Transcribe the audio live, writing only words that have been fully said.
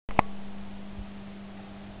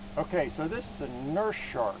Okay, so this is a nurse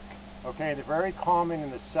shark. Okay, they're very common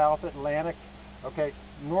in the South Atlantic. Okay,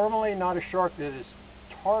 normally not a shark that is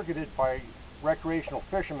targeted by recreational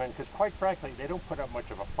fishermen because, quite frankly, they don't put up much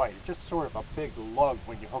of a fight. It's just sort of a big lug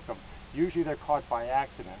when you hook them. Usually they're caught by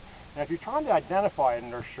accident. Now, if you're trying to identify a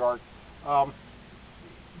nurse shark,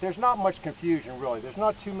 there's not much confusion really. There's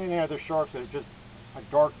not too many other sharks that are just a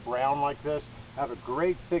dark brown like this, have a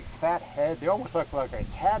great big fat head. They almost look like a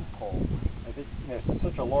tadpole. It's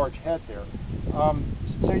such a large head there.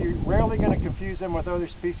 So you're rarely going to confuse them with other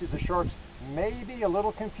species of sharks. Maybe a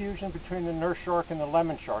little confusion between the nurse shark and the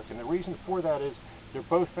lemon shark, and the reason for that is they're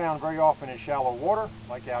both found very often in shallow water,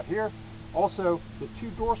 like out here. Also, the two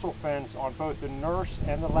dorsal fins on both the nurse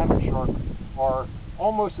and the lemon shark are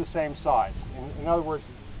almost the same size. In other words,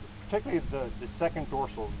 particularly the second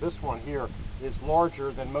dorsal, this one here, is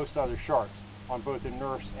larger than most other sharks on both the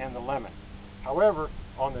nurse and the lemon. However,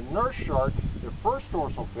 on the nurse shark, the first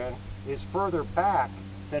dorsal fin is further back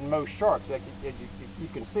than most sharks. You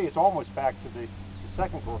can see it's almost back to the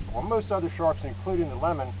second dorsal. On most other sharks, including the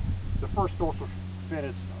lemon, the first dorsal fin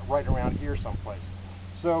is right around here someplace.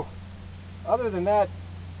 So, other than that,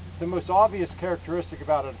 the most obvious characteristic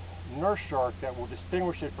about a nurse shark that will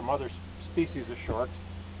distinguish it from other species of sharks,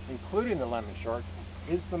 including the lemon shark,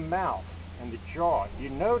 is the mouth and the jaw. You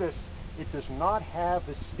notice it does not have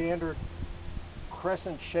the standard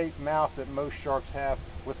crescent-shaped mouth that most sharks have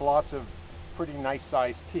with lots of pretty nice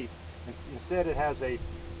sized teeth. Instead, it has a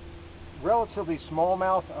relatively small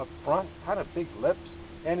mouth up front, kind of big lips,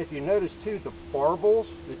 and if you notice too, the barbels,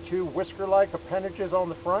 the two whisker-like appendages on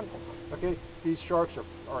the front, okay, these sharks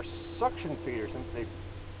are suction feeders, and they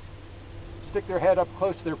stick their head up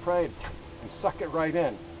close to their prey and suck it right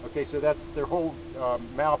in. Okay, so that's their whole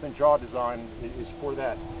mouth and jaw design is for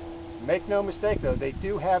that. Make no mistake though, they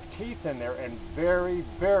do have teeth in there and very,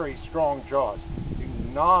 very strong jaws. Do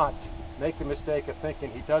not make the mistake of thinking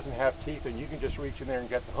he doesn't have teeth and you can just reach in there and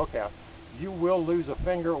get the hook out. You will lose a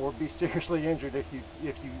finger or be seriously injured if you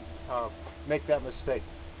make that mistake.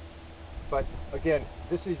 But again,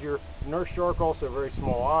 this is your nurse shark, also very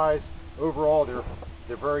small eyes. Overall,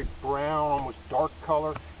 they're very brown, almost dark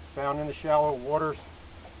color, found in the shallow waters.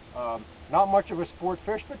 Not much of a sport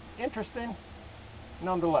fish, but interesting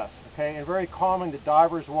nonetheless. Okay, and very common. The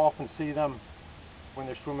divers will often see them when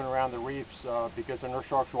they're swimming around the reefs because the nurse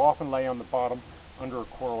sharks will often lay on the bottom under a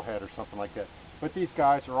coral head or something like that. But these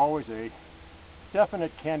guys are always a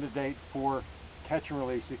definite candidate for catch and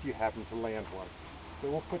release if you happen to land one. So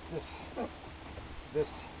we'll put this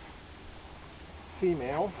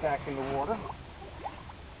female back in the water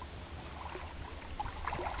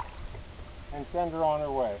and send her on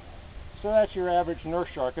her way. So that's your average nurse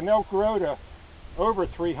shark, and they'll grow to over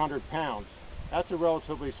 300 pounds. That's a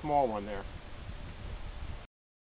relatively small one there.